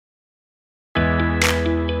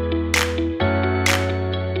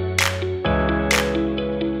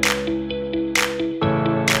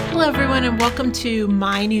everyone, and welcome to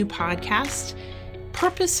my new podcast,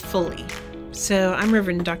 Purposefully. So I'm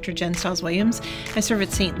Reverend Dr. Jenn Williams. I serve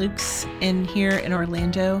at St. Luke's here in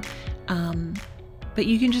Orlando, but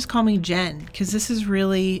you can just call me Jen, because this is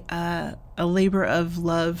really a labor of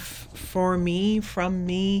love for me, from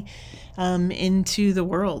me, into the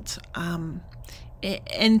world.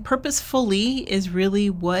 And purposefully is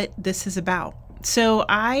really what this is about. So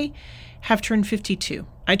I have turned 52.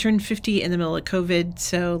 I turned 50 in the middle of COVID.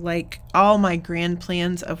 So like all my grand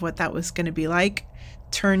plans of what that was going to be like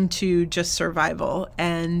turned to just survival.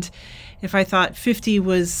 And if I thought 50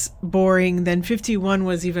 was boring, then 51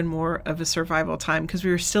 was even more of a survival time, because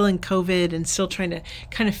we were still in COVID and still trying to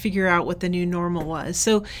kind of figure out what the new normal was.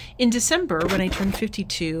 So in December, when I turned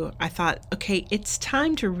 52, I thought, okay, it's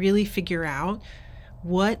time to really figure out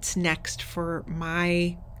what's next for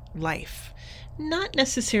my life. Not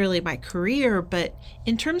necessarily my career, but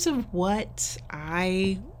in terms of what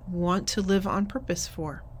I want to live on purpose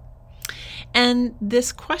for. And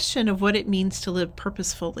this question of what it means to live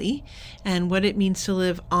purposefully and what it means to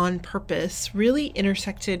live on purpose really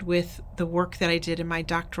intersected with the work that I did in my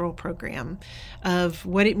doctoral program of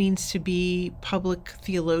what it means to be public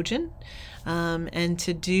theologian, and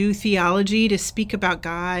to do theology, to speak about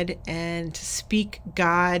God and to speak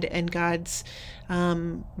God and God's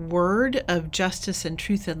word of justice and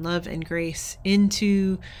truth and love and grace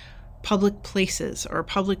into public places or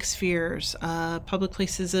public spheres, public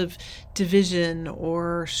places of division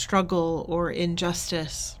or struggle or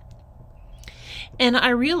injustice. And I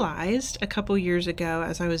realized a couple years ago,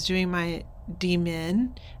 as I was doing my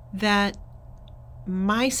DMin, that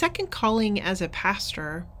my second calling as a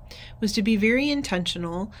pastor was to be very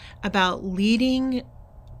intentional about leading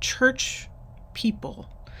church people,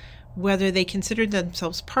 whether they considered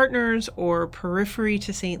themselves partners or periphery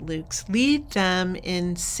to St. Luke's, lead them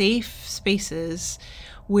in safe spaces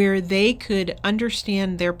where they could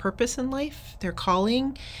understand their purpose in life, their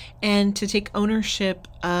calling, and to take ownership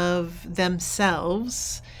of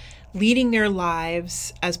themselves, leading their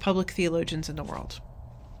lives as public theologians in the world.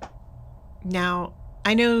 Now,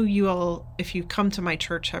 I know you all, if you come to my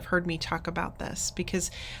church, have heard me talk about this, because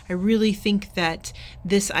I really think that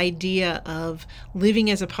this idea of living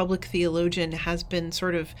as a public theologian has been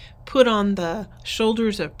sort of put on the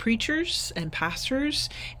shoulders of preachers and pastors,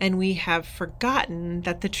 and we have forgotten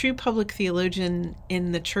that the true public theologian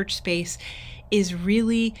in the church space is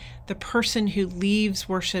really the person who leaves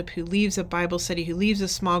worship, who leaves a Bible study, who leaves a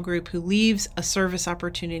small group, who leaves a service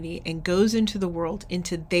opportunity and goes into the world,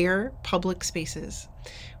 into their public spaces,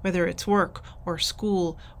 whether it's work or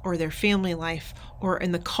school or their family life or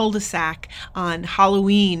in the cul-de-sac on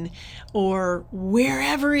Halloween or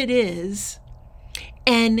wherever it is,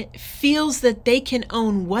 and feels that they can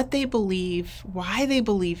own what they believe, why they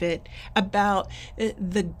believe it, about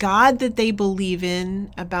the God that they believe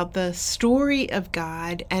in, about the story of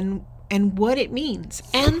God and what it means.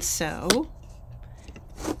 And so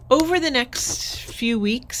over the next few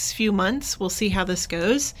weeks, few months, we'll see how this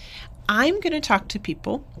goes, I'm going to talk to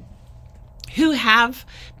people who have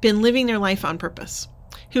been living their life on purpose,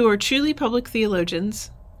 who are truly public theologians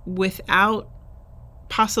without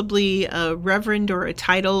possibly a reverend or a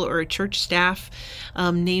title or a church staff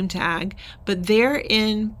name tag, but they're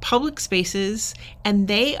in public spaces and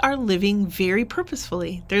they are living very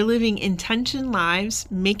purposefully. They're living intention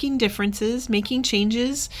lives, making differences, making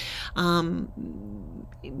changes,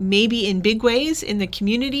 maybe in big ways in the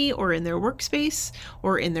community or in their workspace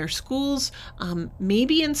or in their schools,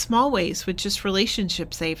 maybe in small ways with just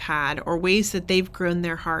relationships they've had or ways that they've grown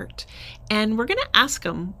their heart. And we're going to ask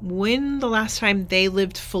them when the last time they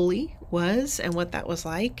lived fully was and what that was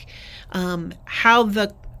like, how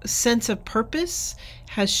the sense of purpose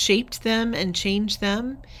has shaped them and changed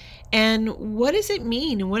them, and what does it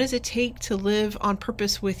mean and what does it take to live on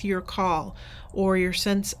purpose with your call or your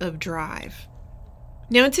sense of drive.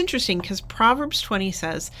 Now, it's interesting because Proverbs 20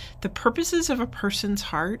 says, the purposes of a person's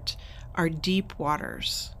heart are deep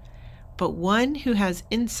waters, but one who has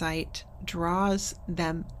insight draws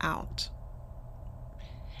them out.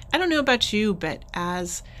 I don't know about you, but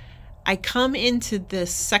as I come into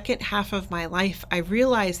this second half of my life, I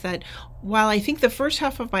realize that while I think the first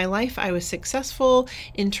half of my life I was successful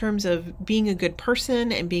in terms of being a good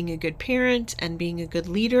person and being a good parent and being a good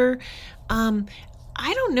leader,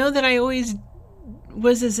 I don't know that I always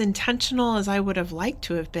was as intentional as I would have liked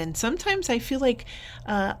to have been. Sometimes I feel like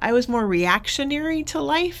I was more reactionary to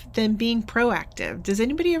life than being proactive. Does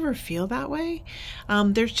anybody ever feel that way?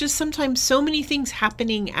 There's just sometimes so many things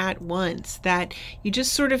happening at once that you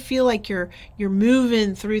just sort of feel like you're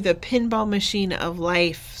moving through the pinball machine of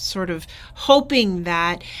life, sort of hoping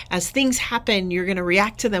that as things happen, you're going to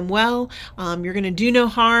react to them well, you're going to do no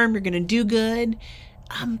harm, you're going to do good.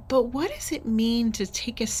 But what does it mean to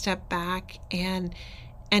take a step back and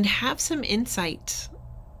have some insight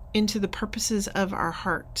into the purposes of our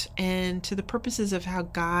heart and to the purposes of how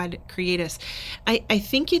God created us? I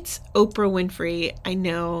think it's Oprah Winfrey. I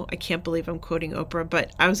know, I can't believe I'm quoting Oprah,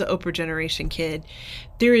 but I was an Oprah generation kid.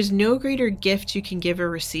 There is no greater gift you can give or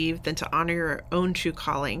receive than to honor your own true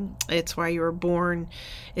calling. It's why you were born.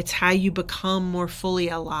 It's how you become more fully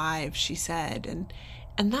alive, she said.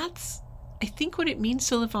 And that's, I think, what it means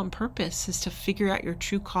to live on purpose, is to figure out your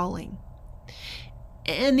true calling.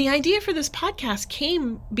 And the idea for this podcast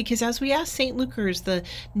came because as we asked St. Lucas, the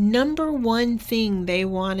number one thing they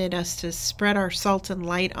wanted us to spread our salt and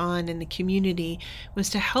light on in the community was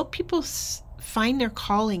to help people find their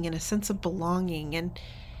calling and a sense of belonging. And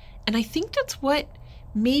I think that's what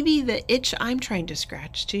maybe the itch I'm trying to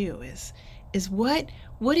scratch too is what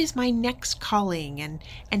is my next calling,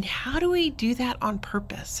 and how do we do that on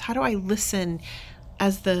purpose? How do I listen,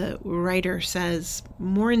 as the writer says,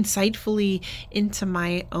 more insightfully into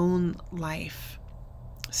my own life?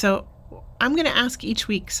 So I'm going to ask each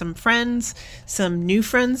week some friends, some new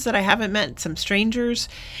friends that I haven't met, some strangers,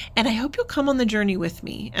 and I hope you'll come on the journey with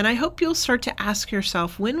me. And I hope you'll start to ask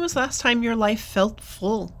yourself, when was the last time your life felt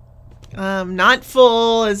full? Not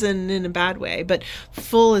full as in a bad way, but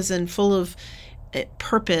full as in full of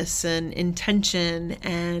purpose and intention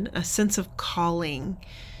and a sense of calling.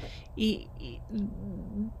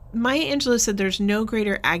 Maya Angelou said there's no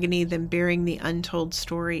greater agony than bearing the untold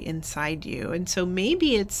story inside you. And so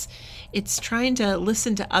maybe it's trying to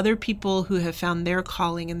listen to other people who have found their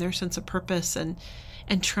calling and their sense of purpose, and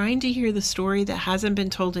trying to hear the story that hasn't been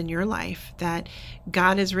told in your life, that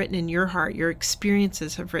God has written in your heart, your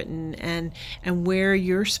experiences have written, and where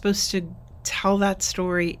you're supposed to tell that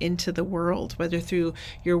story into the world, whether through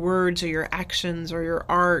your words or your actions or your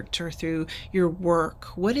art or through your work.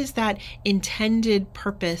 What is that intended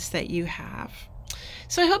purpose that you have?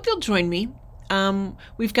 So I hope you'll join me.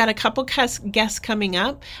 We've got a couple guests coming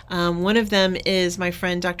up. One of them is my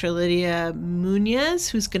friend, Dr. Lydia Munoz,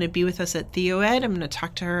 who's going to be with us at TheoEd. I'm going to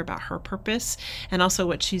talk to her about her purpose and also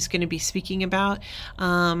what she's going to be speaking about.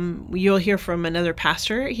 You'll hear from another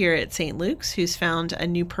pastor here at St. Luke's who's found a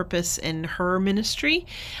new purpose in her ministry.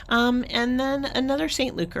 And then another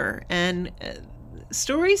St. Luker, and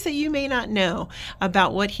stories that you may not know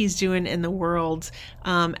about what he's doing in the world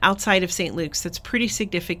outside of St. Luke's that's pretty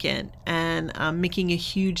significant and making a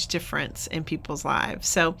huge difference in people's lives.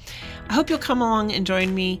 So I hope you'll come along and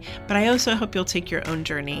join me, but I also hope you'll take your own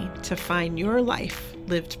journey to find your life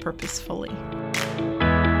lived purposefully.